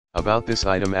About this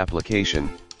item: application,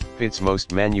 fits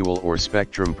most manual or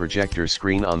spectrum projector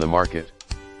screen on the market.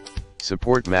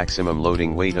 Support maximum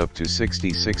loading weight up to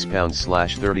 66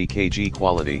 pounds/30 kg.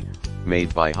 Quality,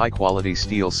 made by high quality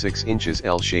steel. 6 inches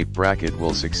L-shaped bracket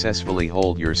will successfully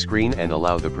hold your screen and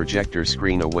allow the projector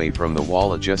screen away from the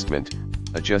wall. Adjustment,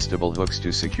 adjustable hooks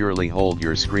to securely hold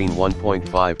your screen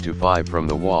 1.5 to 5 from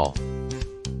the wall,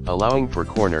 allowing for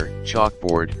corner,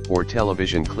 chalkboard, or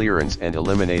television clearance and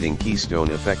eliminating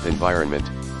keystone effect. Environment,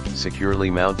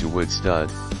 securely mount to wood stud,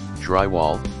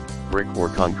 drywall, brick or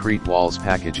concrete walls.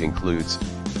 Package includes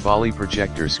WALI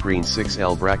projector screen,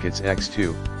 6L brackets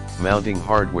X2, mounting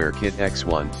hardware kit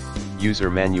X1, user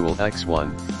manual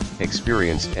X1,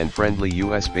 experienced and friendly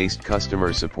US-based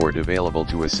customer support available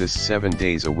to assist 7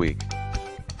 days a week.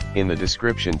 In the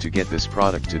description to get this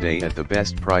product today at the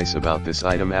best price. About this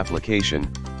item: application,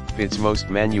 fits most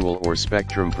manual or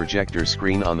spectrum projector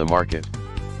screen on the market.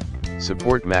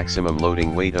 Support maximum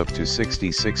loading weight up to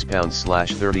 66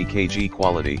 pounds/30 kg.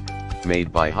 Quality, made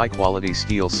by high quality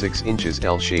steel. 6 inches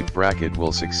L-shaped bracket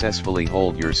will successfully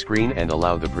hold your screen and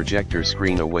allow the projector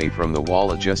screen away from the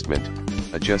wall. Adjustment,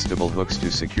 adjustable hooks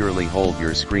to securely hold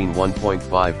your screen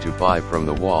 1.5 to 5 from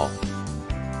the wall,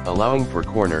 allowing for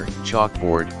corner,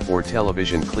 chalkboard, or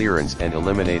television clearance and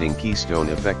eliminating keystone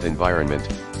effect. Environment,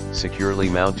 securely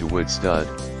mount to wood stud,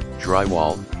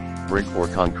 drywall, brick or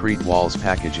concrete walls.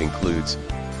 Package includes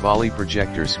WALI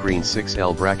projector screen,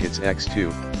 6L brackets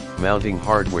X2, mounting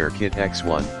hardware kit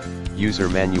X1, user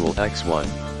manual X1,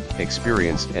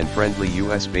 experienced and friendly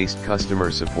US-based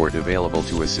customer support available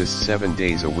to assist 7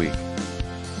 days a week.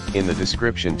 In the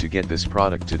description to get this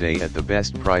product today at the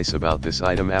best price. About this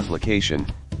item: application,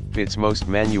 fits most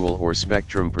manual or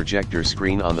spectrum projector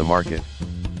screen on the market.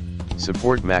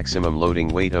 Support maximum loading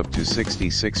weight up to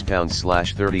 66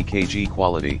 pounds/30 kg.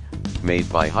 Quality, made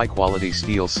by high quality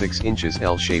steel. 6 inches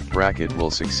L-shaped bracket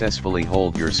will successfully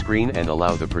hold your screen and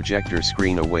allow the projector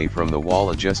screen away from the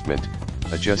wall. Adjustment,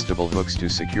 adjustable hooks to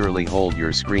securely hold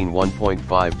your screen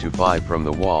 1.5 to 5 from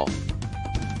the wall,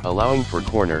 allowing for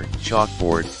corner,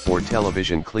 chalkboard, or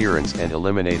television clearance and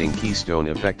eliminating keystone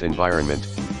effect. Environment,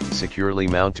 securely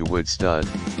mount to wood stud,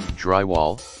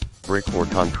 drywall, brick or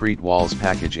concrete walls.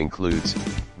 Package includes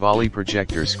WALI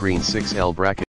projector screen, 6L bracket